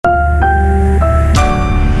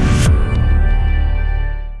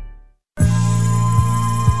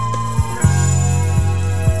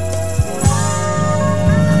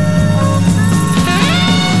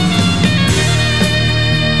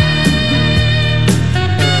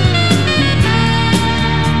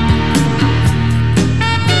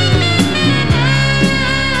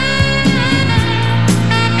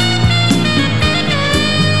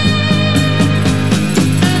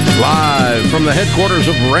from the headquarters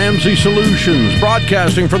of Ramsey Solutions,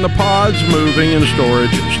 broadcasting from the Pods Moving and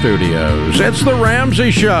Storage Studios. It's the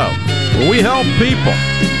Ramsey Show, where we help people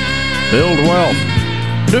build wealth,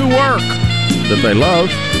 do work that they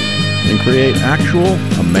love, and create actual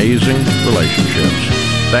amazing relationships.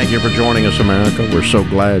 Thank you for joining us, America. We're so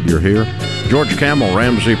glad you're here. George Kamel,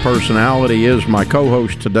 Ramsey Personality, is my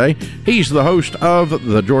co-host today. He's the host of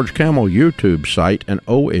the George Kamel YouTube site, and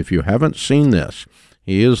if you haven't seen this,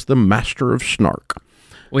 he is the master of snark.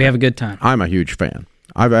 We have a good time. I'm a huge fan.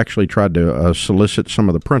 I've actually tried to solicit some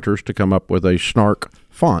of the printers to come up with a snark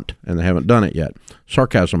font, and they haven't done it yet.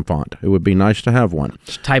 Sarcasm font. It would be nice to have one.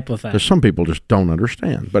 Just type with that. Because some people just don't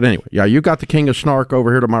understand. But anyway, yeah, you got the king of snark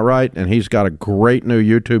over here to my right, and he's got a great new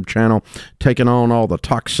YouTube channel taking on all the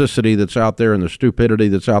toxicity that's out there and the stupidity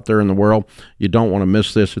that's out there in the world. You don't want to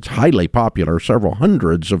miss this. It's highly popular. Several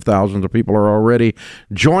hundreds of thousands of people are already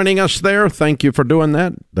joining us there. Thank you for doing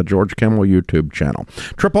that. The George Kamel YouTube channel.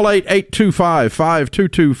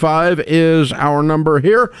 888-825-5225 is our number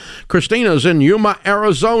here. Christina's in Yuma,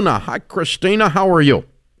 Arizona. Hi, Christina. How are you?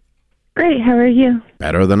 Great. How are you?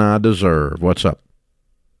 Better than I deserve. What's up?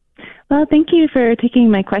 Well, thank you for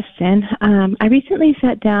taking my question. I recently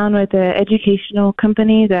sat down with an educational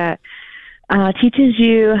company that teaches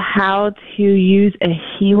you how to use a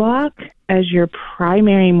HELOC as your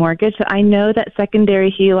primary mortgage. So I know that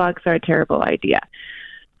secondary HELOCs are a terrible idea.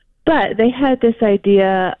 But they had this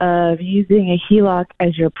idea of using a HELOC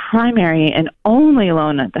as your primary and only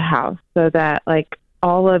loan at the house so that, like,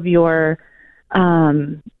 all of your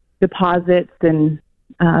deposits and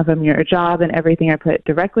from your job and everything are put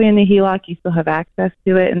directly in the HELOC. You still have access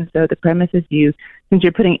to it. And so the premise is since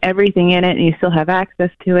you're putting everything in it and you still have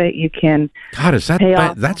access to it, you can God, is that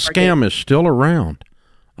that scam is still around?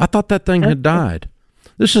 I thought that thing had died.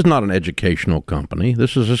 This is not an educational company.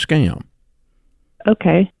 This is a scam.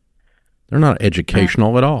 Okay. They're not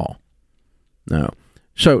educational at all. No.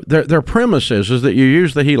 So their premise is that you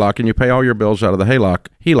use the HELOC and you pay all your bills out of the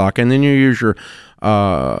HELOC, and then you use your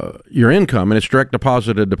income and it's direct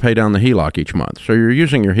deposited to pay down the HELOC each month. So you're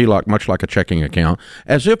using your HELOC much like a checking account,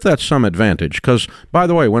 as if that's some advantage. Because, by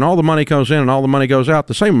the way, when all the money goes in and all the money goes out,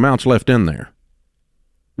 the same amount's left in there,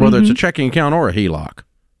 whether it's a checking account or a HELOC.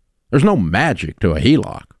 There's no magic to a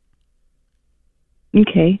HELOC.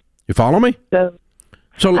 Okay. You follow me?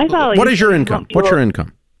 So what is your income? What's your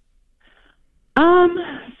income?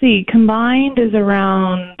 See, combined is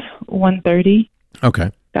around $130,000. Okay.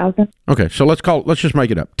 Okay, so let's just make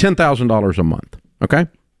it up. $10,000 a month. Okay?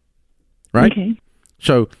 Right? Okay.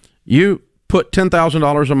 So you put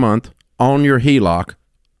 $10,000 a month on your HELOC,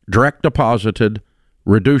 direct deposited,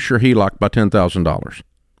 reduce your HELOC by $10,000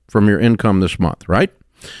 from your income this month, right?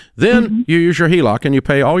 Then you use your HELOC and you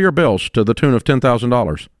pay all your bills to the tune of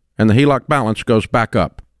 $10,000, and the HELOC balance goes back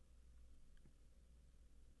up.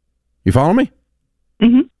 You follow me?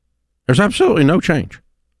 Mm-hmm. There's absolutely no change.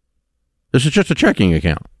 This is just a checking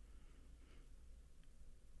account.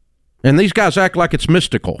 And these guys act like it's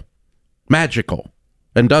mystical, magical,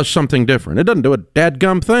 and does something different. It doesn't do a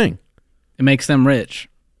dadgum thing. It makes them rich,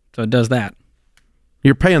 so it does that.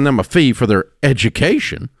 You're paying them a fee for their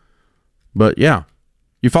education, but yeah.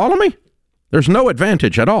 You follow me? There's no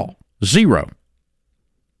advantage at all. Zero.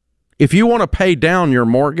 If you want to pay down your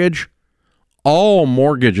mortgage, all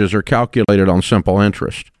mortgages are calculated on simple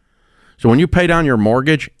interest. So when you pay down your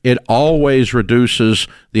mortgage, it always reduces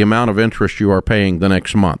the amount of interest you are paying the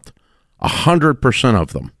next month. 100%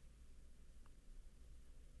 of them.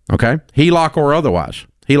 Okay? HELOC or otherwise.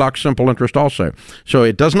 HELOC simple interest also. So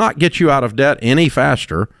it does not get you out of debt any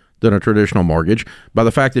faster than a traditional mortgage by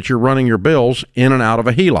the fact that you're running your bills in and out of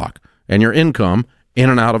a HELOC and your income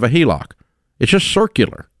in and out of a HELOC. It's just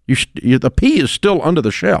circular. The P is still under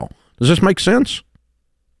the shell. Does this make sense?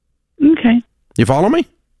 Okay. You follow me?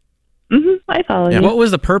 Mm-hmm. I follow you. What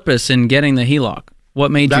was the purpose in getting the HELOC?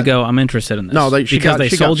 What made you go, I'm interested in this? No, she got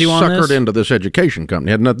suckered into this education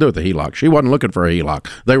company. It had nothing to do with the HELOC. She wasn't looking for a HELOC.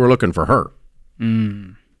 They were looking for her.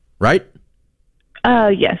 Right?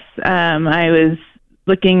 Yes. I was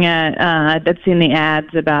looking at, I'd seen the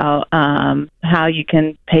ads about how you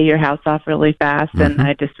can pay your house off really fast, and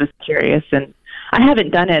I just was curious, and I haven't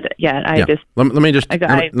done it yet.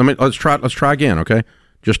 Let's try again, okay?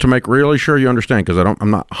 Just to make really sure you understand, because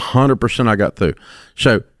I'm not 100% I got through.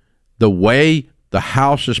 So the way the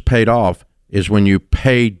house is paid off is when you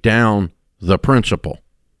pay down the principal.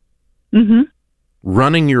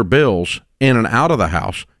 Running your bills in and out of the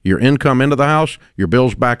house, your income into the house, your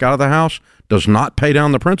bills back out of the house, does not pay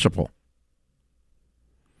down the principal.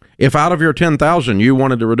 If out of your $10,000 you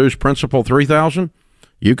wanted to reduce principal $3,000,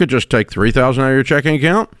 you could just take $3,000 out of your checking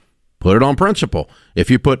account Put it on principal. If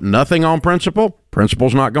you put nothing on principal,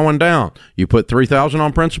 principal's not going down. You put $3,000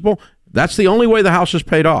 on principal, that's the only way the house is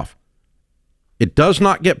paid off. It does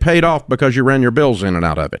not get paid off because you ran your bills in and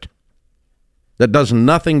out of it. That does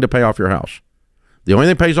nothing to pay off your house. The only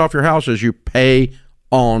thing that pays off your house is you pay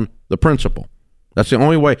on the principal. That's the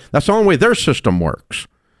only way. That's the only way their system works.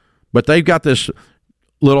 But they've got this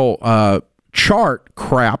little chart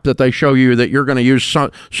crap that they show you that you're going to use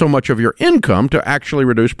so much of your income to actually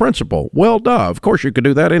reduce principal. Well, duh. Of course, you could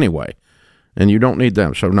do that anyway, and you don't need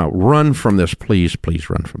them. So, no, run from this. Please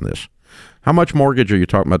run from this. How much mortgage are you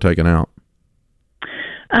talking about taking out?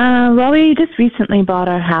 Well, we just recently bought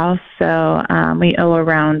our house, so we owe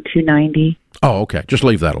around $290. Oh, okay. Just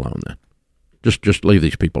leave that alone then. Just leave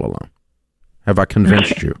these people alone. Have I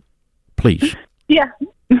convinced you? Please. Yeah.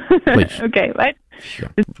 Please. Okay. What? Yeah.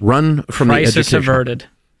 Run from Crisis the education. averted.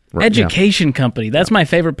 Right, Education company. That's my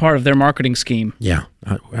favorite part of their marketing scheme. Yeah.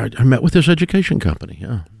 I met with this education company.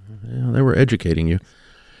 Yeah, they were educating you.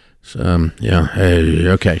 So,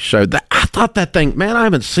 okay. So I thought that thing, man, I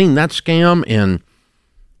haven't seen that scam in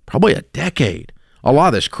probably a decade. A lot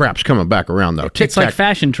of this crap's coming back around, though. It's like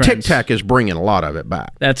fashion trends. TikTok is bringing a lot of it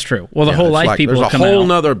back. That's true. Well, the whole life people there's have come a whole out.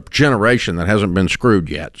 nother generation that hasn't been screwed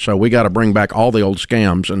yet. So we got to bring back all the old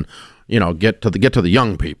scams and get to the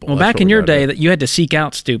young people. Well, back in your day, that you had to seek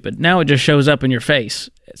out stupid. Now it just shows up in your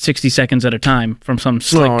face 60 seconds at a time from some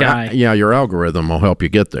slick guy. Your algorithm will help you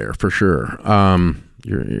get there for sure. But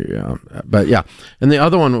yeah, and the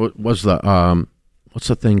other one was the what's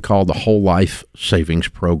the thing called, the whole life savings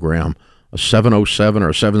program. A 707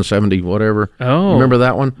 or a 770, whatever. Oh. Remember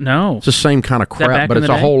that one? No. It's the same kind of crap, but it's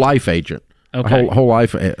a whole life agent. Okay. A whole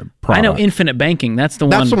life product. I know infinite banking. That's the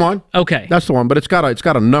one. That's the one. Okay. That's the one, but it's got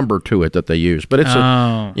a number to it that they use. But it's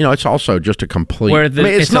it's also just a complete.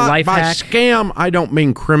 It's not a life by hack? scam. I don't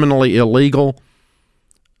mean criminally illegal.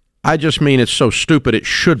 I just mean it's so stupid it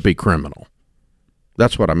should be criminal.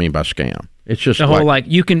 That's what I mean by scam. It's just the whole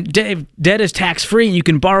you can debt is tax free. You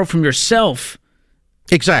can borrow from yourself.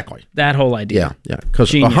 Exactly. That whole idea. Yeah.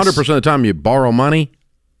 Because 100% of the time you borrow money's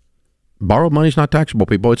not taxable,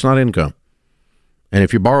 people. It's not income. And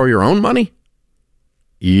if you borrow your own money,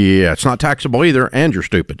 it's not taxable either, and you're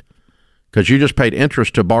stupid. Because you just paid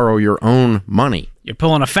interest to borrow your own money. You're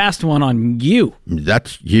pulling a fast one on you.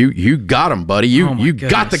 That's you. You got him, buddy. You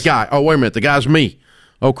got the guy. Oh, wait a minute. The guy's me.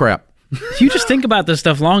 Oh, crap. You just think about this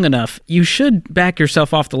stuff long enough, you should back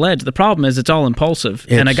yourself off the ledge. The problem is it's all impulsive.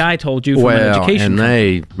 And a guy told you from an education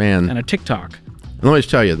and a TikTok. And let me just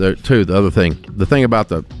tell you, the other thing, the thing about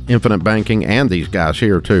the infinite banking and these guys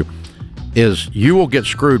here, too, is you will get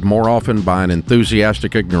screwed more often by an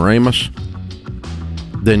enthusiastic ignoramus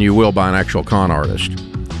than you will by an actual con artist.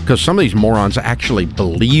 Because some of these morons actually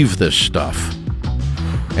believe this stuff.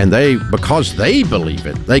 And because they believe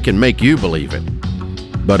it, they can make you believe it.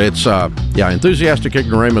 But it's, enthusiastic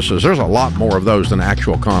ignoramuses, there's a lot more of those than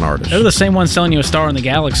actual con artists. They're the same ones selling you a star in the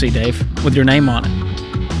galaxy, Dave, with your name on it.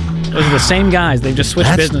 Those are the same guys. They've just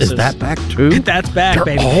switched businesses. Is that back, too? That's back, They're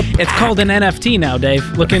baby. all It's called an NFT now, Dave.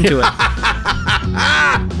 Look into it.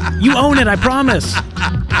 You own it, I promise.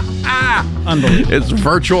 Unbelievable. It's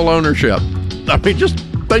virtual ownership. I mean, just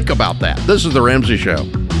think about that. This is The Ramsey Show.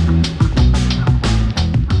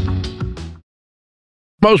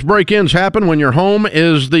 Most break-ins happen when your home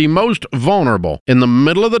is the most vulnerable, in the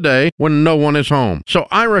middle of the day when no one is home. So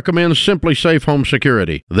I recommend Simply Safe Home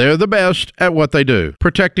Security. They're the best at what they do,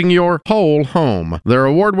 protecting your whole home. Their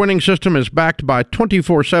award-winning system is backed by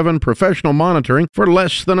 24/7 professional monitoring for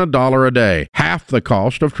less than $1 a day, half the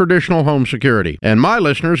cost of traditional home security. And my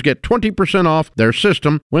listeners get 20% off their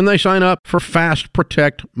system when they sign up for Fast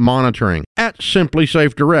Protect monitoring at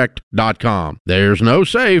simplysafedirect.com. There's no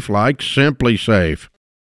safe like Simply Safe.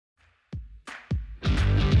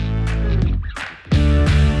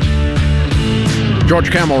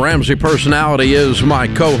 George Camel Ramsey Personality is my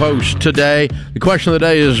co-host today. The question of the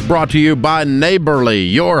day is brought to you by Neighborly,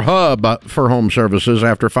 your hub for home services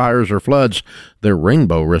after fires or floods. Their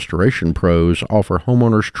Rainbow Restoration Pros offer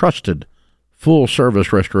homeowners trusted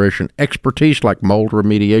full-service restoration expertise like mold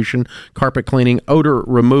remediation, carpet cleaning, odor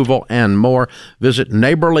removal, and more. Visit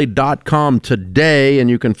neighborly.com today, and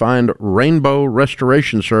you can find Rainbow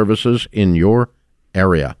Restoration Services in your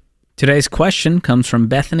area. Today's question comes from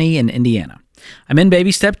Bethany in Indiana. I'm in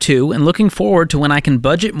baby step 2 and looking forward to when I can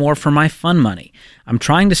budget more for my fun money. I'm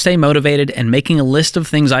trying to stay motivated and making a list of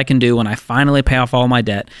things I can do when I finally pay off all my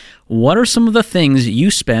debt. What are some of the things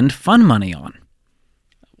you spend fun money on?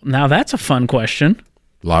 Now that's a fun question.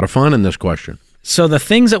 A lot of fun in this question. So the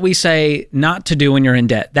things that we say not to do when you're in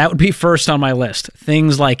debt, that would be first on my list.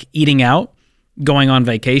 Things like eating out, going on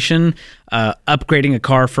vacation, upgrading a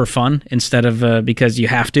car for fun instead of because you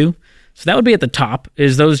have to. So that would be at the top,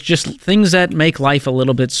 is those just things that make life a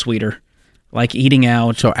little bit sweeter, like eating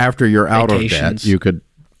out. So after you're out of vacations. debt, you could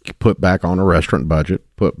put back on a restaurant budget,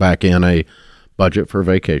 put back in a budget for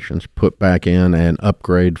vacations, put back in an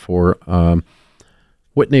upgrade for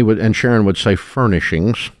Whitney and Sharon would say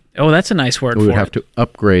furnishings. Oh, that's a nice word for it. We would have to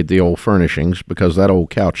upgrade the old furnishings because that old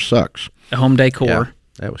couch sucks. The home decor. Yeah,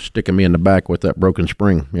 that was sticking me in the back with that broken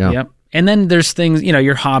spring. Yeah. Yep. And then there's things,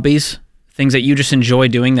 your hobbies, things that you just enjoy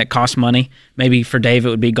doing that cost money. Maybe for Dave, it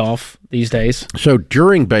would be golf these days. So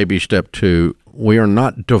during baby step 2, we are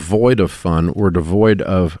not devoid of fun. We're devoid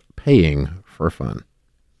of paying for fun.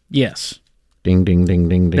 Yes. Ding, ding, ding,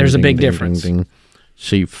 ding, ding. There's a ding, big ding, difference. Ding, ding.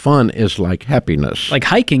 See, fun is like happiness. Like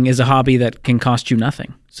hiking is a hobby that can cost you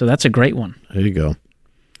nothing. So that's a great one. There you go.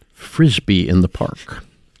 Frisbee in the park.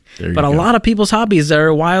 But a lot of people's hobbies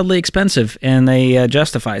are wildly expensive, and they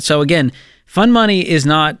justify it. So again, fun money is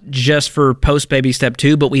not just for post-baby step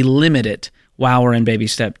 2, but we limit it while we're in baby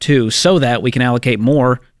step 2 so that we can allocate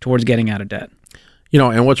more towards getting out of debt.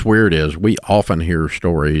 And what's weird is we often hear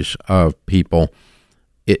stories of people,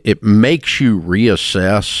 it makes you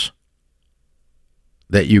reassess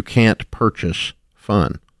that you can't purchase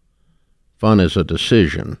fun. Fun is a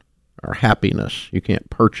decision, or happiness. You can't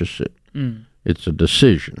purchase it. It's a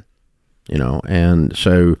decision, and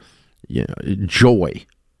so, joy.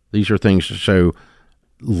 These are things. So,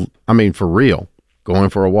 I mean, for real, going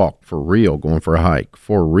for a walk, for real, going for a hike,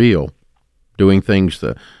 for real, doing things,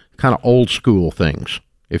 the kind of old school things,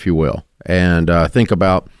 if you will, and think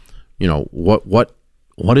about,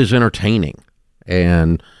 what is entertaining,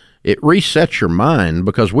 and it resets your mind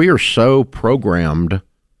because we are so programmed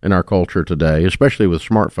in our culture today, especially with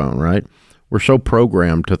smartphone, right? We're so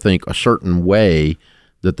programmed to think a certain way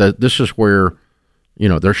that this is where,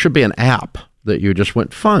 there should be an app that you just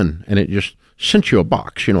went fun and it just sent you a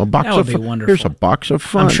box, a box that would of be fun. Wonderful. Here's a box of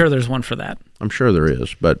fun. I'm sure there's one for that. I'm sure there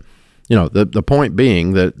is. But, the point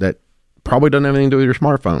being that probably doesn't have anything to do with your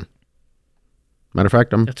smartphone. Matter of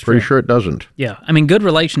fact, I'm pretty sure it doesn't. Yeah. I mean, good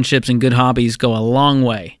relationships and good hobbies go a long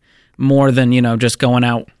way, more than, just going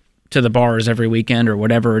out to the bars every weekend or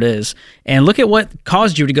whatever it is. And look at what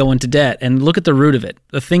caused you to go into debt, and look at the root of it.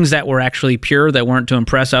 The things that were actually pure, that weren't to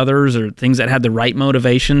impress others, or things that had the right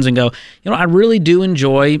motivations, and go, I really do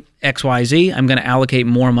enjoy XYZ. I'm going to allocate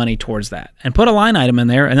more money towards that, and put a line item in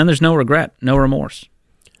there. And then there's no regret, no remorse.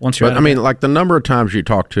 Once you're like the number of times you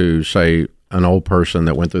talk to, say, an old person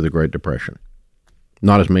that went through the Great Depression,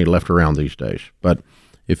 not as many left around these days, but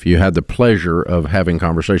if you had the pleasure of having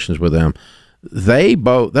conversations with them, they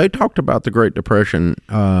talked about the Great Depression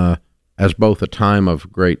as both a time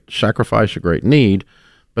of great sacrifice, a great need,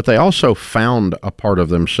 but they also found a part of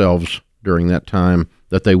themselves during that time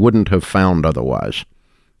that they wouldn't have found otherwise.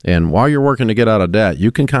 And while you're working to get out of debt,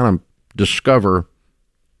 you can kind of discover,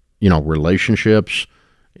 relationships,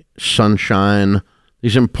 sunshine,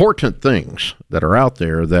 these important things that are out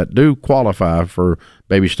there that do qualify for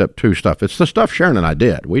baby step 2 stuff. It's the stuff Sharon and I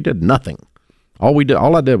did. We did nothing. All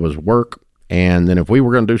I did was work. And then if we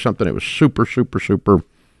were going to do something, it was super, super, super,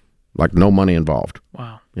 like no money involved.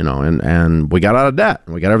 Wow. And we got out of debt.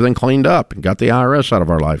 And we got everything cleaned up and got the IRS out of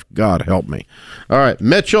our life. God help me. All right.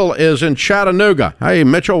 Mitchell is in Chattanooga. Hey,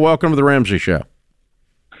 Mitchell, welcome to the Ramsey Show.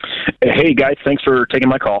 Hey, guys. Thanks for taking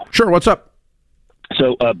my call. Sure. What's up?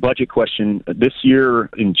 So, budget question. This year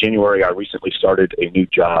in January, I recently started a new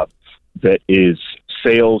job that is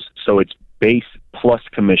sales. So it's base plus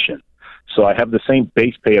commission. So I have the same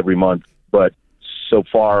base pay every month, but so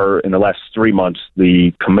far in the last 3 months,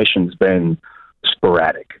 the commission's been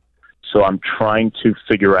sporadic. So I'm trying to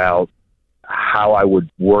figure out how I would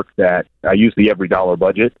work that. I use the every dollar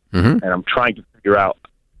budget, and I'm trying to figure out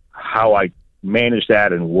how I manage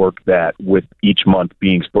that and work that with each month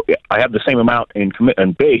being. I have the same amount in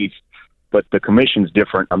base, but the commission's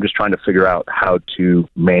different. I'm just trying to figure out how to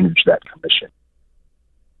manage that commission.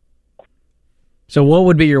 So what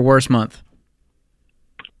would be your worst month?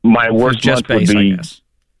 My worst month base, would be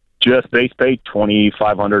just base pay,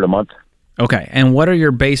 $2,500 a month. Okay. And what are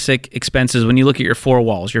your basic expenses when you look at your 4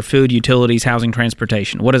 walls, your food, utilities, housing,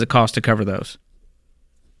 transportation? What does it cost to cover those?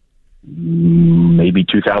 Maybe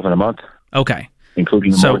 $2,000 a month. Okay.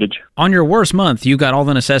 Including the mortgage. On your worst month, you got all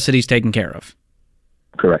the necessities taken care of.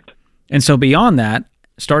 Correct. And so beyond that,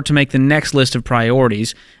 start to make the next list of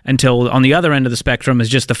priorities until on the other end of the spectrum is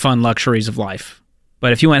just the fun luxuries of life.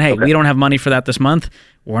 But if you went, hey, we don't have money for that this month,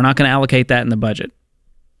 we're not going to allocate that in the budget.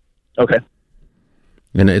 Okay.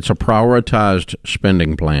 And it's a prioritized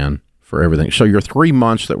spending plan for everything. So your 3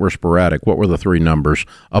 months that were sporadic, what were the 3 numbers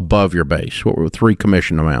above your base? What were 3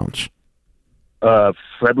 commission amounts?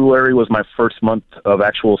 February was my first month of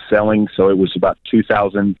actual selling, so it was about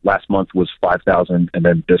 2,000. Last month was 5,000, and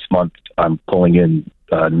then this month I'm pulling in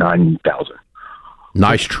 9,000.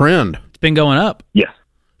 Nice trend. It's been going up. Yes.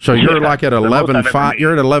 So you're like at 11.5.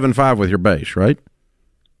 You're at 11.5 with your base, right?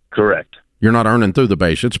 Correct. You're not earning through the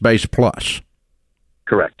base. It's base plus.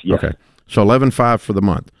 Correct. Yes. Okay. So 11.5 for the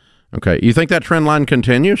month. Okay. You think that trend line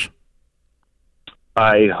continues?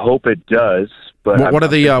 I hope it does. But what's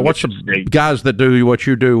the guys that do what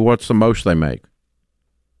you do? What's the most they make?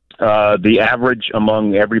 The average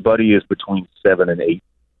among everybody is between $7,000 and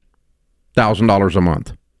 $8,000 a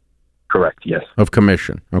month. Correct. Yes. Of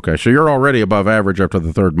commission. Okay. So you're already above average after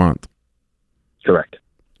the third month. Correct.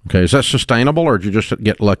 Okay. Is that sustainable, or did you just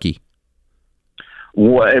get lucky?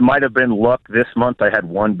 Well, it might have been luck this month. I had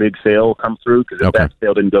one big sale come through, because if that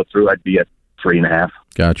sale didn't go through, I'd be at 3.5.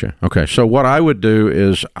 Gotcha. Okay. So what I would do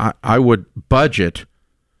is I would budget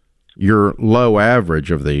your low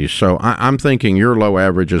average of these. So I'm thinking your low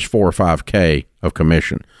average is $4,000 or $5,000 of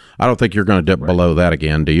commission. I don't think you're going to dip below that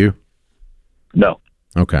again, do you? No.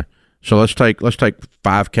 Okay. So let's take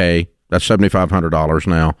 $5,000. That's $7,500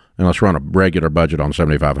 now, and let's run a regular budget on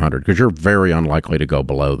 $7,500, because you're very unlikely to go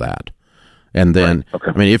below that. And then, right.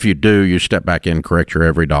 Okay. I mean, if you do, you step back in, correct your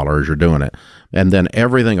every dollar as you're doing it. And then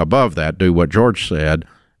everything above that, do what George said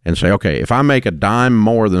and say, okay, if I make a dime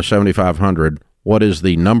more than $7,500, what is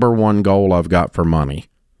the number one goal I've got for money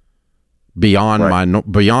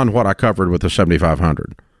beyond beyond what I covered with the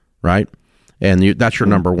 $7,500, right? And that's your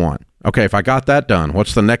number one. Okay, if I got that done,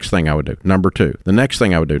 what's the next thing I would do? Number two. The next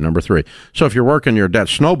thing I would do, number three. So if you're working your debt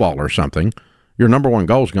snowball or something, your number one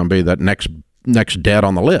goal is going to be that next debt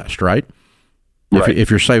on the list, right? Right. If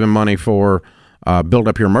you're saving money for build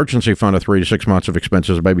up your emergency fund of 3 to 6 months of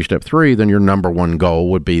expenses, baby step 3, then your number one goal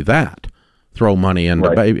would be that. Throw money into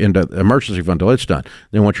the emergency fund until it's done.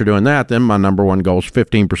 Then once you're doing that, then my number one goal is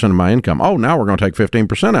 15% of my income. Oh, now we're going to take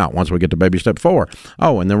 15% out once we get to baby step 4.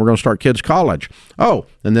 Oh, and then we're going to start kids' college. Oh,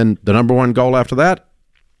 and then the number one goal after that,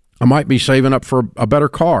 I might be saving up for a better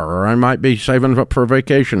car, or I might be saving up for a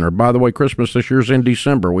vacation, or by the way, Christmas this year's in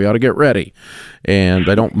December. We ought to get ready. And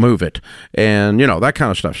they don't move it. And, that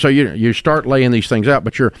kind of stuff. So you start laying these things out,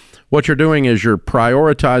 but what you're doing is you're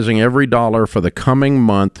prioritizing every dollar for the coming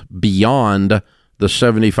month beyond the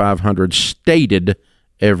 $7,500 stated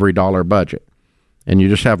every dollar budget. And you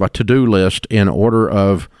just have a to-do list in order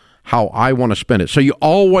of how I want to spend it. So you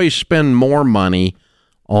always spend more money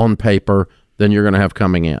on paper than you're going to have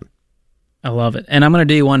coming in. I love it. And I'm going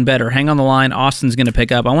to do one better. Hang on the line. Austin's going to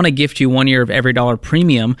pick up. I want to gift you 1 year of Every Dollar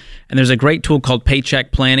Premium, and there's a great tool called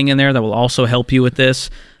Paycheck Planning in there that will also help you with this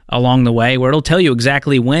along the way, where it'll tell you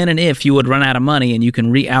exactly when and if you would run out of money, and you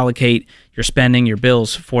can reallocate your spending, your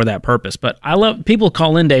bills for that purpose. But I love people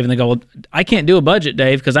call in, Dave, and they go, well, I can't do a budget,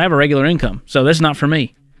 Dave, because I have a regular income, so this is not for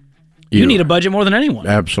me. You need a budget more than anyone.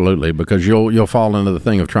 Absolutely, because you'll fall into the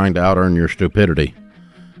thing of trying to out-earn your stupidity.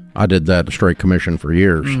 I did that straight commission for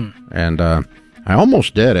years, and I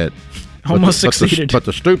almost did it. Almost succeeded. But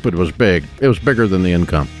the stupid was big. It was bigger than the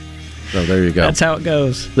income. So there you go. That's how it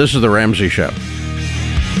goes. This is The Ramsey Show.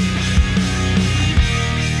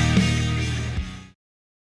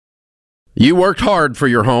 You worked hard for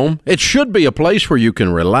your home. It should be a place where you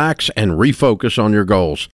can relax and refocus on your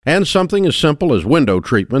goals. And something as simple as window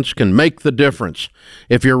treatments can make the difference.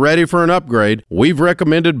 If you're ready for an upgrade, we've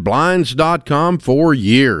recommended Blinds.com for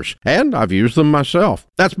years, and I've used them myself.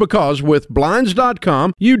 That's because with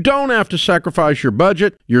Blinds.com, you don't have to sacrifice your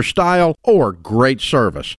budget, your style, or great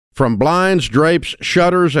service. From blinds, drapes,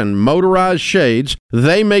 shutters, and motorized shades,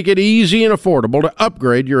 they make it easy and affordable to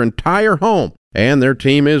upgrade your entire home. And their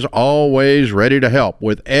team is always ready to help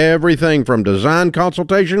with everything from design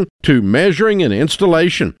consultation to measuring and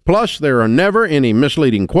installation. Plus, there are never any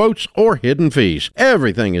misleading quotes or hidden fees.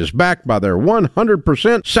 Everything is backed by their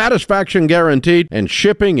 100% satisfaction guaranteed, and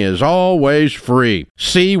shipping is always free.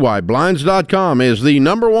 See why Blinds.com is the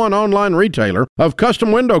 #1 online retailer of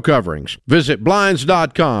custom window coverings. Visit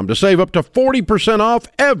Blinds.com to save up to 40% off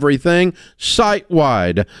everything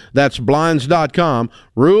site-wide. That's Blinds.com.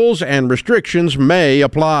 Rules and restrictions may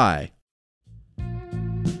apply.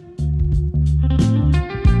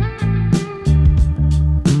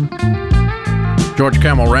 George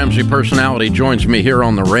Camel, Ramsey personality, joins me here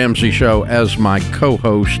on The Ramsey Show as my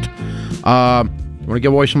co-host. You want to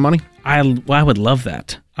give away some money? I would love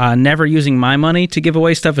that. Never using my money to give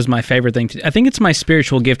away stuff is my favorite thing to do. I think it's my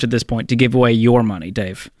spiritual gift at this point to give away your money,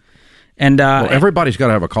 Dave. And well, everybody's got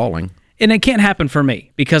to have a calling. And it can't happen for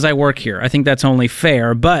me because I work here. I think that's only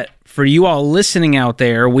fair. But for you all listening out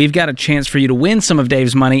there, we've got a chance for you to win some of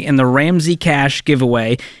Dave's money in the Ramsey Cash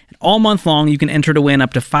giveaway. All month long, you can enter to win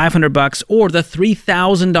up to $500 or the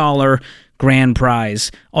 $3,000 grand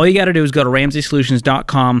prize. All you got to do is go to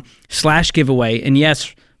RamseySolutions.com/giveaway. And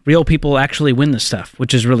yes, real people actually win this stuff,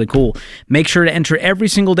 which is really cool. Make sure to enter every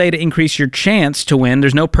single day to increase your chance to win.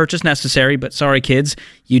 There's no purchase necessary, but sorry, kids,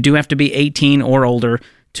 you do have to be 18 or older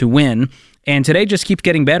to win. And today just keeps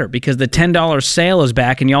getting better because the $10 sale is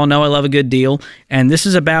back, and y'all know I love a good deal. And this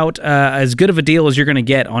is about as good of a deal as you're going to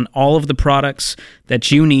get on all of the products that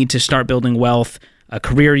you need to start building wealth, a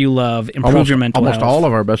career you love, improve your mental health. Almost all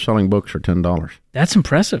of our best-selling books are $10. That's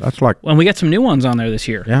impressive. That's like... Well, we got some new ones on there this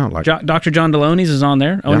year. Yeah. Like Dr. John Deloney's is on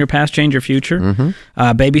there. Own Your Past, Change Your Future.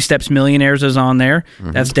 Baby Steps Millionaires is on there.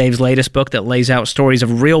 That's Dave's latest book that lays out stories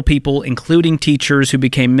of real people, including teachers who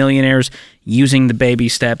became millionaires using the baby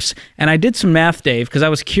steps. And I did some math, Dave, because I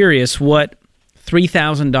was curious what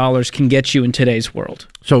 $3,000 can get you in today's world.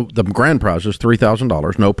 So the grand prize is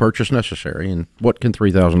 $3,000, no purchase necessary. And what can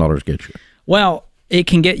 $3,000 get you? Well, it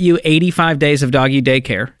can get you 85 days of doggy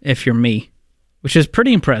daycare if you're me, which is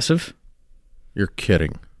pretty impressive. You're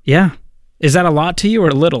kidding. Yeah. Is that a lot to you or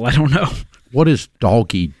a little? I don't know. What is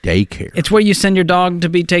doggy daycare? It's where you send your dog to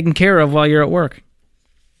be taken care of while you're at work.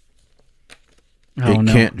 It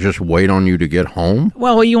can't just wait on you to get home?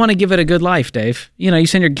 Well, you want to give it a good life, Dave. You know, you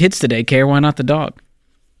send your kids to daycare. Why not the dog?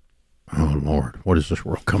 Oh, Lord. What is this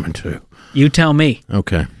world coming to? You tell me.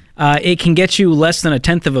 Okay. It can get you less than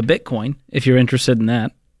 1/10 of a Bitcoin if you're interested in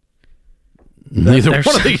that. Neither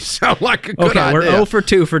one of these sound like a good idea. Okay, we're 0 for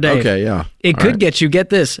 2 for Dave. Okay, yeah. It could get you,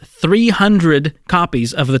 get this, 300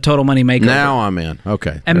 copies of the Total Money Makeover. Now I'm in.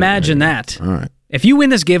 Okay. Imagine that. All right. If you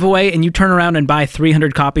win this giveaway and you turn around and buy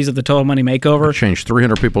 300 copies of the Total Money Makeover, Change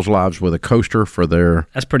 300 people's lives with a coaster for their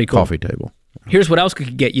that's pretty cool. Coffee table. Here's what else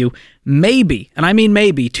could get you. Maybe, and I mean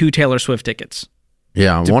maybe, 2 Taylor Swift tickets.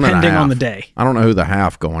 Yeah, depending 1.5 on the day. I don't know who the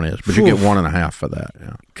half going is, but you get 1.5 for that.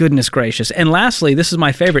 Yeah. Goodness gracious. And lastly, this is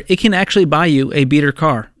my favorite. It can actually buy you a beater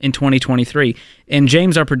car in 2023. And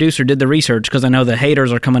James, our producer, did the research because I know the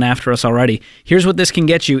haters are coming after us already. Here's what this can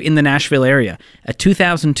get you in the Nashville area. A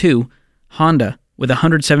 2002 Honda with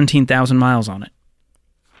 117,000 miles on it.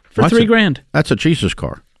 For $3,000. That's a Jesus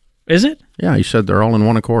car. Is it? Yeah, he said they're all in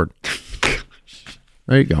one accord.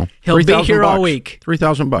 There you go. He'll be here all week.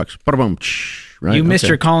 $3,000. Ba-da-boom. Right? You missed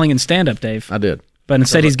your calling in stand-up, Dave. I did. But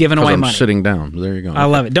instead he's giving away I'm money. Sitting down. There you go. I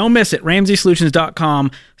love it. Don't miss it.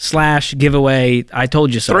 RamseySolutions.com/giveaway. I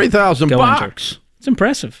told you so. $3,000. It's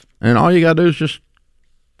impressive. And all you got to do is just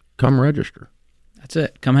come register. That's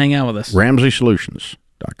it. Come hang out with us.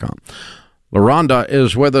 RamseySolutions.com. LaRonda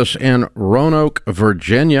is with us in Roanoke,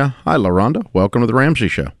 Virginia. Hi, LaRonda. Welcome to the Ramsey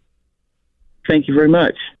Show. Thank you very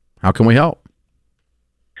much. How can we help?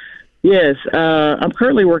 Yes, I'm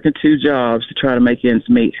currently working 2 jobs to try to make ends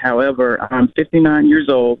meet. However, I'm 59 years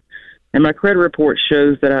old, and my credit report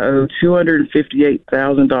shows that I owe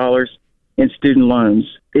 $258,000 in student loans.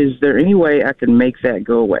 Is there any way I can make that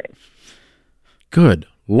go away? Good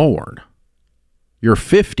Lord. You're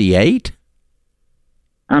 58?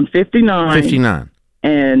 I'm 59. 59.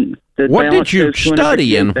 And the what did you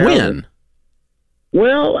study and when?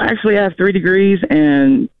 Well, actually, I have 3 degrees,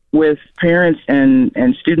 and with parents and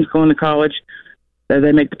students going to college,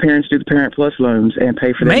 they make the parents do the Parent Plus loans and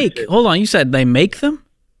pay for them. Hold on, you said they make them?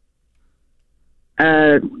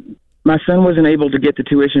 My son wasn't able to get the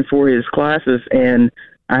tuition for his classes, and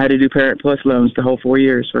I had to do Parent Plus loans the whole 4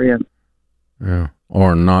 years for him. Yeah,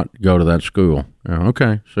 or not go to that school. Yeah,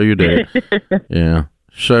 okay, so you did it. Yeah.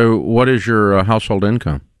 So what is your household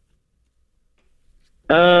income?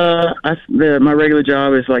 My regular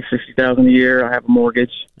job is like $60,000 a year. I have a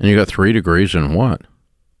mortgage. And you got 3 degrees in what?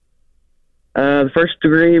 The first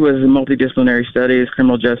degree was in multidisciplinary studies,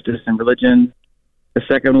 criminal justice, and religion. The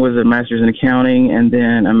second was a master's in accounting, and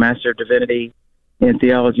then a master of divinity in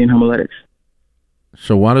theology and homiletics.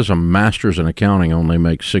 So why does a master's in accounting only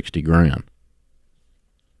make $60,000?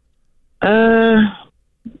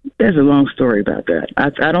 There's a long story about that.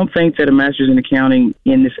 I don't think that a master's in accounting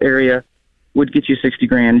in this area would get you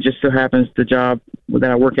 $60,000. It just so happens the job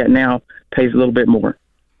that I work at now pays a little bit more.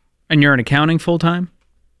 And you're in accounting full time?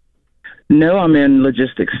 No, I'm in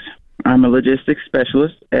logistics. I'm a logistics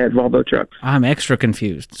specialist at Volvo Trucks. I'm extra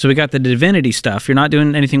confused. So we got the divinity stuff. You're not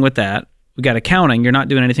doing anything with that. We got accounting. You're not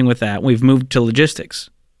doing anything with that. We've moved to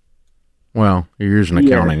logistics. Well, you're using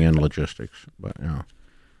accounting and logistics, but yeah.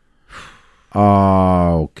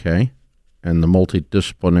 Okay. And the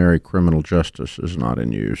multidisciplinary criminal justice is not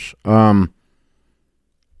in use.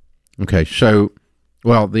 Okay, so,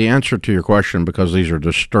 well, the answer to your question, because these are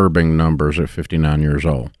disturbing numbers at 59 years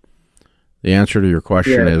old, the answer to your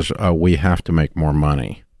question is we have to make more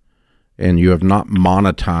money. And you have not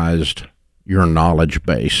monetized your knowledge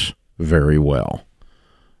base very well.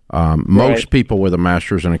 Most people with a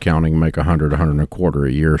master's in accounting make $100, $125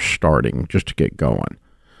 a year starting just to get going.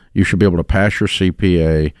 You should be able to pass your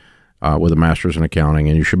CPA with a master's in accounting,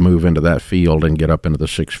 and you should move into that field and get up into the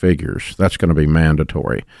six figures. That's going to be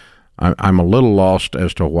mandatory. I'm a little lost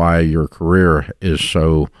as to why your career is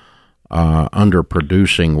so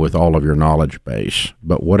underproducing with all of your knowledge base.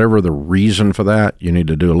 But whatever the reason for that, you need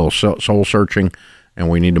to do a little soul searching, and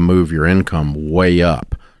we need to move your income way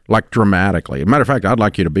up, like dramatically. As a matter of fact, I'd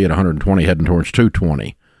like you to be at 120 heading towards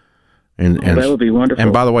 220. And that would be wonderful.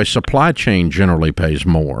 And by the way, supply chain generally pays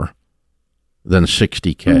more than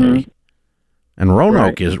 $60K. Mm-hmm. And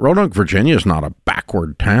Roanoke, Virginia is not a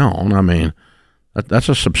backward town. I mean, that's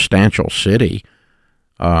a substantial city.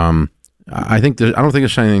 I don't think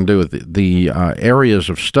it's anything to do with the areas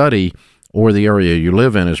of study or the area you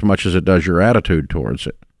live in as much as it does your attitude towards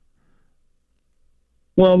it.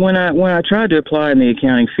 Well, when I tried to apply in the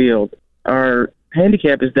accounting field, our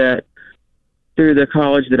handicap is that through the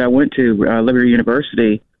college that I went to, Liberty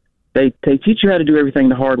University, they teach you how to do everything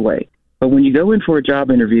the hard way. But when you go in for a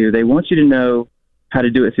job interview, they want you to know how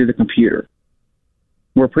to do it through the computer.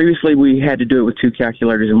 Where previously we had to do it with two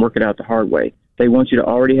calculators and work it out the hard way. They want you to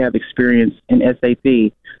already have experience in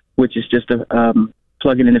SAP, which is just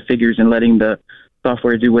plugging in the figures and letting the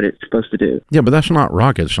software do what it's supposed to do. Yeah, but that's not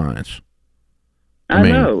rocket science. I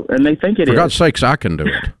mean, know, and they think it is. For God's sakes, I can do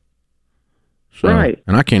it. So, right.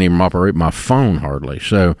 And I can't even operate my phone hardly.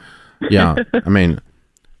 So, yeah, I mean,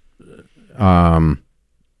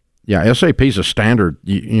 yeah, SAP is a standard.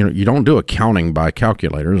 You don't do accounting by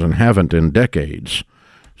calculators and haven't in decades.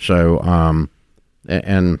 So,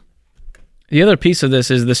 and the other piece of this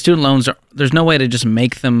is the student loans, there's no way to just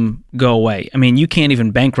make them go away. I mean, you can't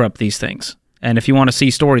even bankrupt these things. And if you want to see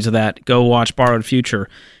stories of that, go watch Borrowed Future.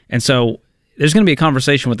 And so there's going to be a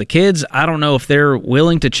conversation with the kids. I don't know if they're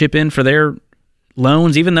willing to chip in for their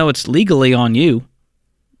loans, even though it's legally on you.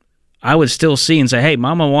 I would still see and say, hey,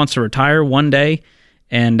 mama wants to retire one day.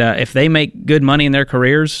 And if they make good money in their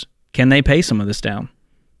careers, can they pay some of this down?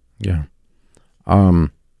 Yeah.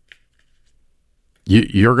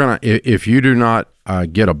 You're going to, if you do not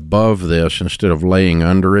get above this instead of laying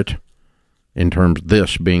under it, in terms of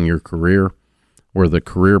this being your career, where the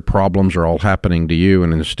career problems are all happening to you,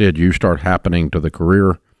 and instead you start happening to the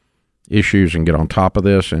career issues and get on top of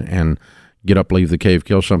this and get up, leave the cave,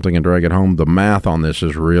 kill something, and drag it home, the math on this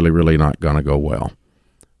is really, really not going to go well.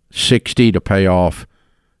 60 to pay off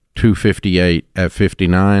 258 at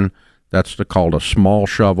 59, that's called a small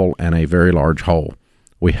shovel and a very large hole.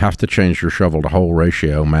 We have to change your shovel to hole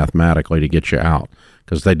ratio mathematically to get you out,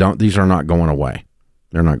 because these are not going away.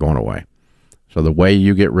 They're not going away. So the way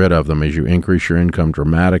you get rid of them is you increase your income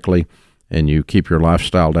dramatically and you keep your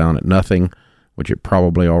lifestyle down at nothing, which it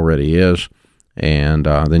probably already is. And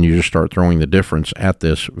then you just start throwing the difference at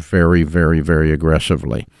this very, very, very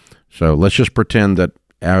aggressively. So let's just pretend that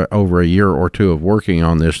over a year or two of working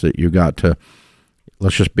on this that you got to,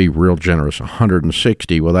 let's just be real generous,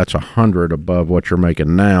 160. Well, that's 100 above what you're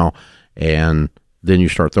making now. And then you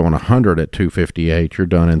start throwing 100 at 258, you're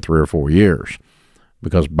done in 3 or 4 years,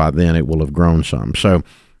 because by then it will have grown some. So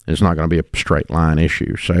it's not going to be a straight line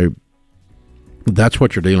issue. So that's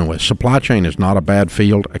what you're dealing with. Supply chain is not a bad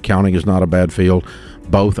field. Accounting is not a bad field.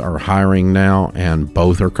 Both are hiring now, and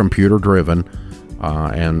both are computer driven.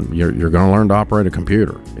 And you're going to learn to operate a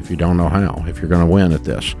computer if you don't know how, if you're going to win at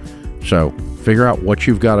this. So figure out what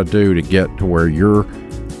you've got to do to get to where you're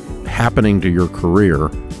happening to your career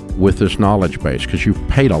with this knowledge base, because you've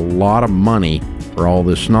paid a lot of money for all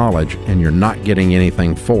this knowledge and you're not getting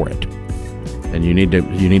anything for it. And you need to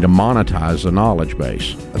monetize the knowledge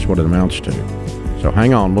base. That's what it amounts to. So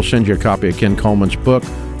hang on, we'll send you a copy of Ken Coleman's book,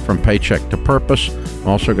 From Paycheck to Purpose. I'm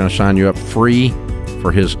also going to sign you up free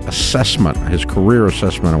for his assessment, his career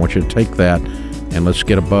assessment. I want you to take that and let's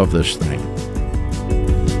get above this thing.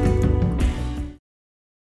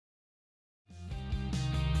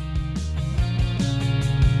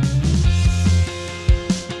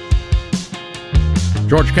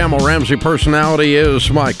 George Camel Ramsey Personality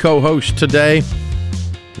is my co-host today.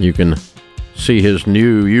 You can see his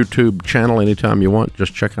new YouTube channel anytime you want.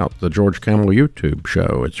 Just check out the George Camel YouTube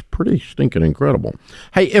show. It's pretty stinking incredible.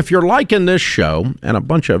 Hey, if you're liking this show, and a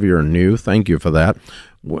bunch of you are new, thank you for that.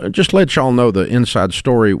 Just let y'all know the inside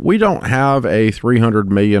story. We don't have a $300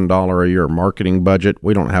 million a year marketing budget.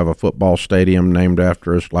 We don't have a football stadium named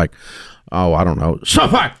after us, like, oh, I don't know,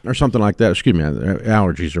 SoFi or something like that. Excuse me,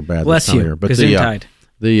 allergies are bad. Bless you, Gesundheit.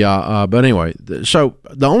 But anyway, so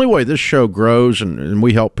the only way this show grows and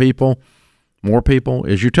we help people, more people,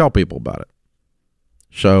 is you tell people about it.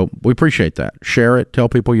 So we appreciate that. Share it. Tell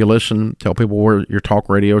people you listen. Tell people where your talk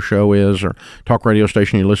radio show is or talk radio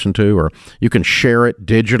station you listen to. Or you can share it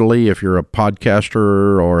digitally if you're a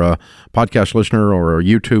podcaster or a podcast listener or a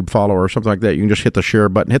YouTube follower or something like that. You can just hit the share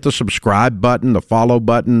button, hit the subscribe button, the follow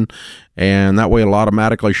button, and that way it'll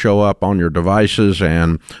automatically show up on your devices,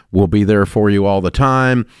 and we'll be there for you all the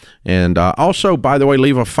time. And also, by the way,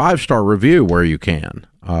 leave a 5-star review where you can.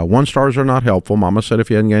 1 stars are not helpful. Mama said if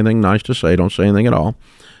you hadn't got anything nice to say, don't say anything at all.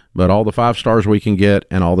 But all the 5 stars we can get,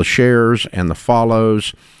 and all the shares and the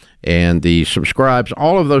follows and the subscribes,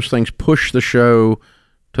 all of those things push the show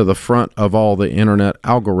to the front of all the internet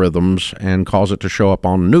algorithms and cause it to show up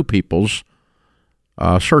on new people's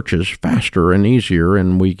searches faster and easier,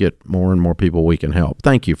 and we get more and more people we can help.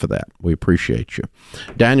 Thank you for that. We appreciate you.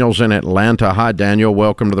 Daniel's in Atlanta. Hi, Daniel.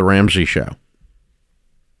 Welcome to the Ramsey Show.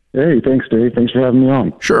 Hey, thanks, Dave. Thanks for having me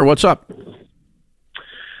on. Sure. What's up?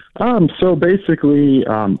 So basically,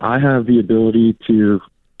 I have the ability to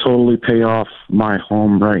totally pay off my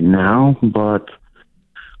home right now, but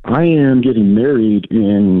I am getting married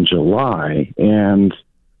in July, and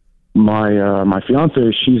my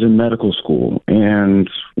fiance, she's in medical school, and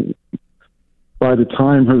by the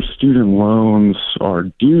time her student loans are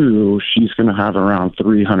due, she's going to have around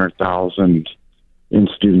 $300,000 in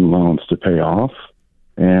student loans to pay off.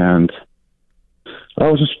 And I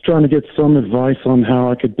was just trying to get some advice on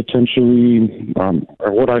how I could potentially,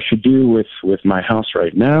 or what I should do with my house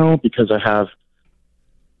right now, because I have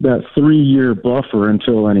that 3-year buffer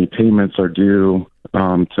until any payments are due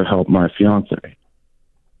to help my fiance.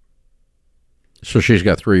 So she's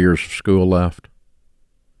got 3 years of school left?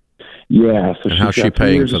 Yeah. So and how's she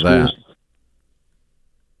paying for that?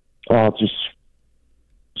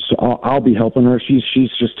 I'll be helping her.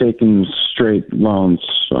 She's just taking straight loans.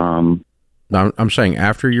 Now, I'm saying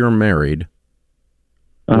after you're married,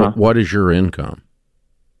 what is your income?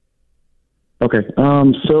 Okay.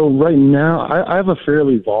 So right now, I have a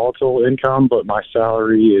fairly volatile income, but my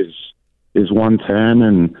salary is $110,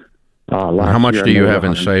 and how much do you have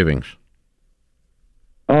in savings?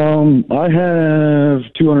 I have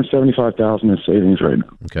 $275,000 in savings right now.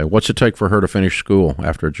 Okay. What's it take for her to finish school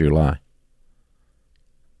after July?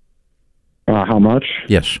 How much?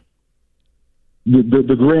 Yes.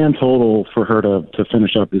 The grand total for her to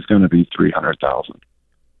finish up is going to be $300,000.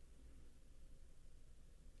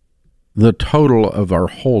 The total of our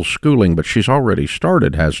whole schooling, but she's already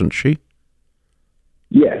started, hasn't she?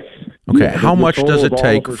 Yes. Okay. Yeah, how much does it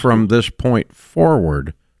take from this point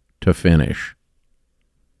forward to finish?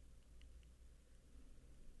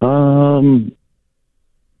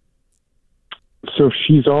 So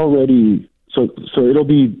she's already so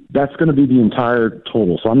that's going to be the entire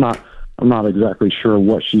total. So I'm not exactly sure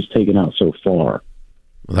what she's taken out so far.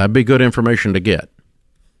 Well, that'd be good information to get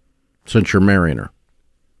since you're marrying her.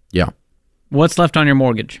 Yeah. What's left on your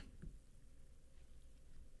mortgage?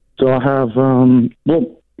 So I have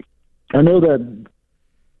I know that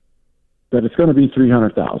it's going to be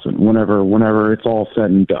 $300,000 whenever it's all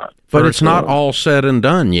said and done. But it's not all said and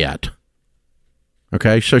done yet.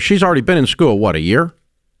 Okay, so she's already been in school, what, a year?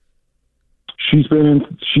 She's been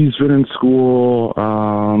in school.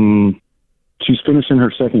 She's finishing her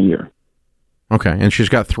 2nd year. Okay, and she's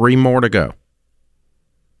got 3 more to go.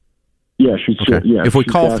 Yeah, okay. Yeah. If we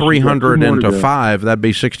call 300 into 5, that'd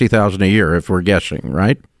be $60,000 a year, if we're guessing,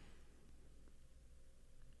 right?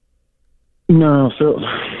 No, so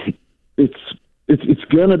it's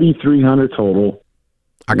gonna be 300 total.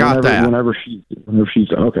 I got that. Whenever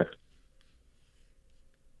she's okay.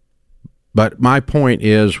 But my point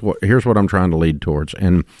is, here's what I'm trying to lead towards,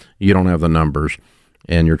 and you don't have the numbers,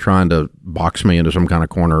 and you're trying to box me into some kind of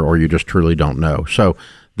corner, or you just truly don't know. So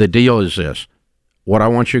the deal is this. What I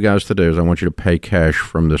want you guys to do is I want you to pay cash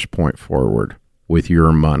from this point forward with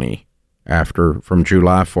your money from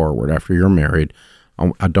July forward, after you're married.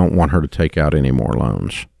 I don't want her to take out any more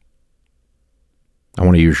loans. I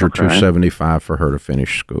want to use your $275 for her to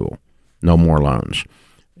finish school. No more loans.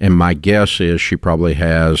 And my guess is she probably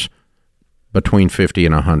has between 50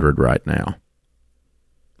 and 100 right now.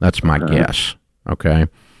 That's my guess. Okay.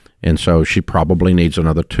 And so she probably needs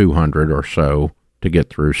another 200 or so to get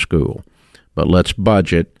through school. But let's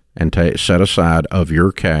budget and set aside of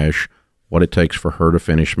your cash what it takes for her to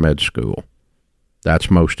finish med school. That's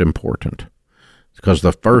most important. Because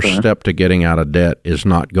the first step to getting out of debt is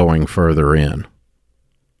not going further in.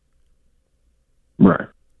 Right.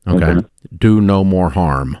 Okay. Do no more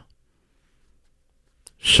harm.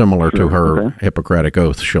 Similar to her Hippocratic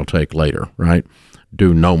oath she'll take later, right?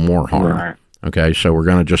 Do no more harm. Right. Okay, so we're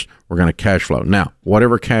gonna cash flow. Now,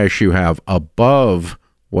 whatever cash you have above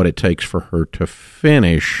what it takes for her to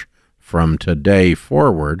finish from today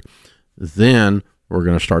forward, then we're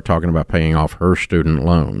going to start talking about paying off her student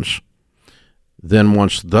loans. Then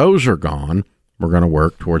once those are gone, we're going to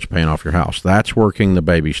work towards paying off your house. That's working the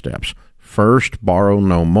baby steps. First, borrow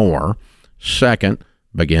no more. Second,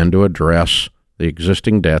 begin to address the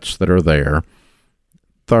existing debts that are there.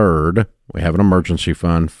 Third, we have an emergency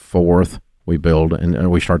fund. Fourth, we build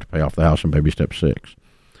and we start to pay off the house in baby step 6.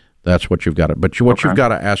 That's what you've got to, but what you've got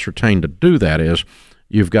to ascertain to do that is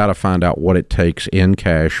you've got to find out what it takes in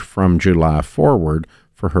cash from July forward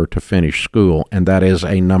for her to finish school, and that is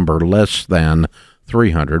a number less than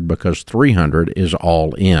 $300 because $300 is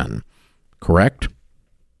all in. Correct?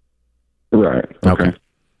 Right. Okay.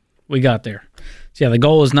 We got there. So, yeah, the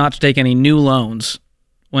goal is not to take any new loans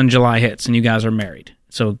when July hits and you guys are married.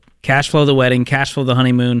 So cash flow the wedding, cash flow the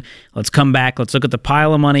honeymoon. Let's come back. Let's look at the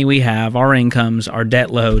pile of money we have, our incomes, our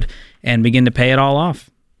debt load, and begin to pay it all off.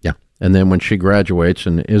 Yeah. And then when she graduates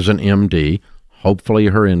and is an MD, hopefully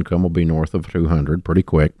her income will be north of $200 pretty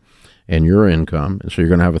quick, and your income. And so you're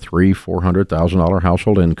going to have a $300,000-$400,000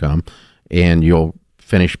 household income, and you'll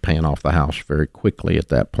finish paying off the house very quickly at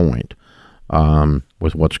that point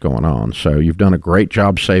with what's going on. So you've done a great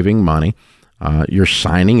job saving money. You're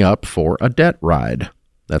signing up for a debt ride.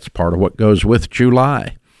 That's part of what goes with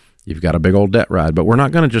July. You've got a big old debt ride, but we're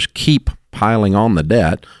not going to just keep piling on the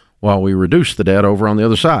debt while we reduce the debt over on the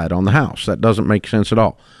other side on the house. That doesn't make sense at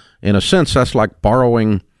all. In a sense, that's like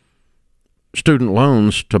borrowing student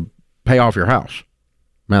loans to pay off your house.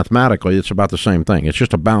 Mathematically, it's about the same thing. It's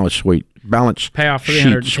just a balance pay off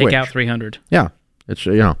 $300, take out $300. Yeah, it's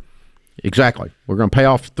exactly. We're going to pay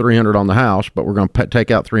off $300 on the house, but we're going to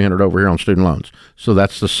take out $300 over here on student loans. So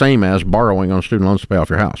that's the same as borrowing on student loans to pay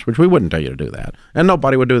off your house, which we wouldn't tell you to do that, and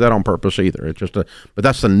nobody would do that on purpose either. It's just but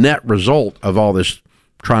that's the net result of all this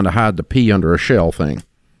trying to hide the pea under a shell thing.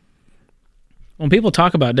 When people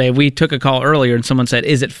talk about, Dave, we took a call earlier and someone said,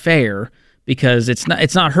 "Is it fair?" Because it's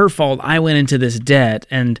not her fault. I went into this debt,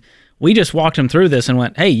 and we just walked him through this and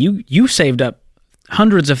went, "Hey, you saved up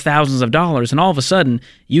hundreds of thousands of dollars, and all of a sudden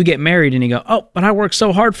you get married and you go, oh, but I worked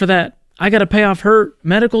so hard for that. I got to pay off her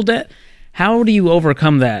medical debt." How do you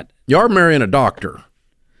overcome that? You are marrying a doctor.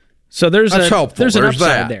 So there's an upside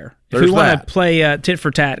that. there. If we want to play tit for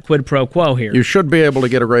tat, quid pro quo here, you should be able to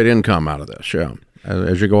get a great income out of this, yeah,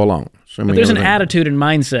 as you go along. But there's an attitude and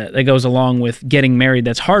mindset that goes along with getting married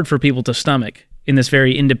that's hard for people to stomach in this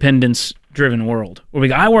very independence-driven world. Where we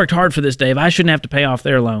go, I worked hard for this, Dave. I shouldn't have to pay off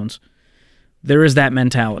their loans. There is that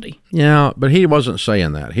mentality. Yeah, but he wasn't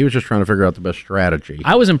saying that. He was just trying to figure out the best strategy.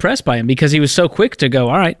 I was impressed by him because he was so quick to go,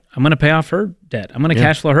 all right, I'm going to pay off her debt. I'm going to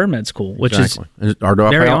cash flow her med school, which is or do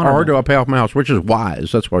I pay off my house, which is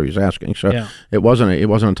wise. That's what he was asking. So it wasn't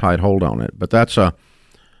a tight hold on it. But that's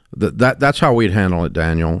that's how we'd handle it,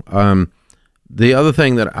 Daniel. The other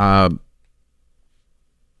thing that I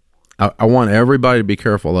want everybody to be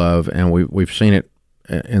careful of, and we've seen it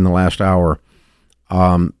in the last hour,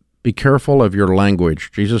 be careful of your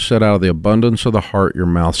language. Jesus said, out of the abundance of the heart, your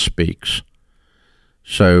mouth speaks.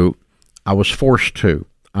 So I was forced to.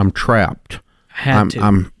 I'm trapped.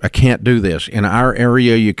 I can't do this. In our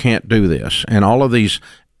area, you can't do this. And all of these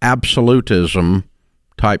absolutism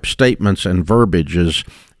type statements and verbiages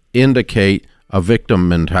indicate a victim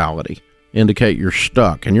mentality, indicate you're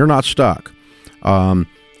stuck, and you're not stuck. And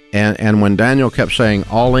when Daniel kept saying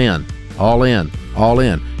all in, all in, all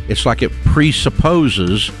in, it's like it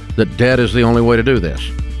presupposes that debt is the only way to do this.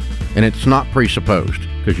 And it's not presupposed,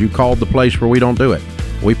 because you called the place where we don't do it.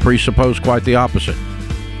 We presuppose quite the opposite.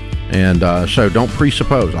 And so don't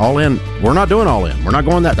presuppose. All in, we're not doing all in. We're not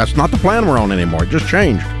going that. That's not the plan we're on anymore. It just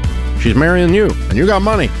changed. She's marrying you, and you got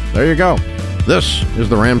money. There you go. This is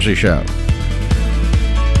The Ramsey Show.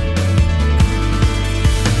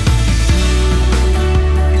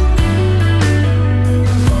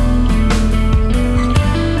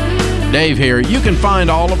 Dave here. You can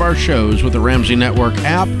find all of our shows with the Ramsey Network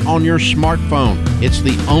app on your smartphone. It's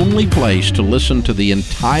the only place to listen to the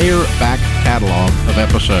entire back catalog of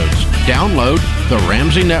episodes. Download the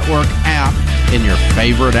Ramsey Network app in your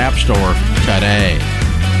favorite app store today.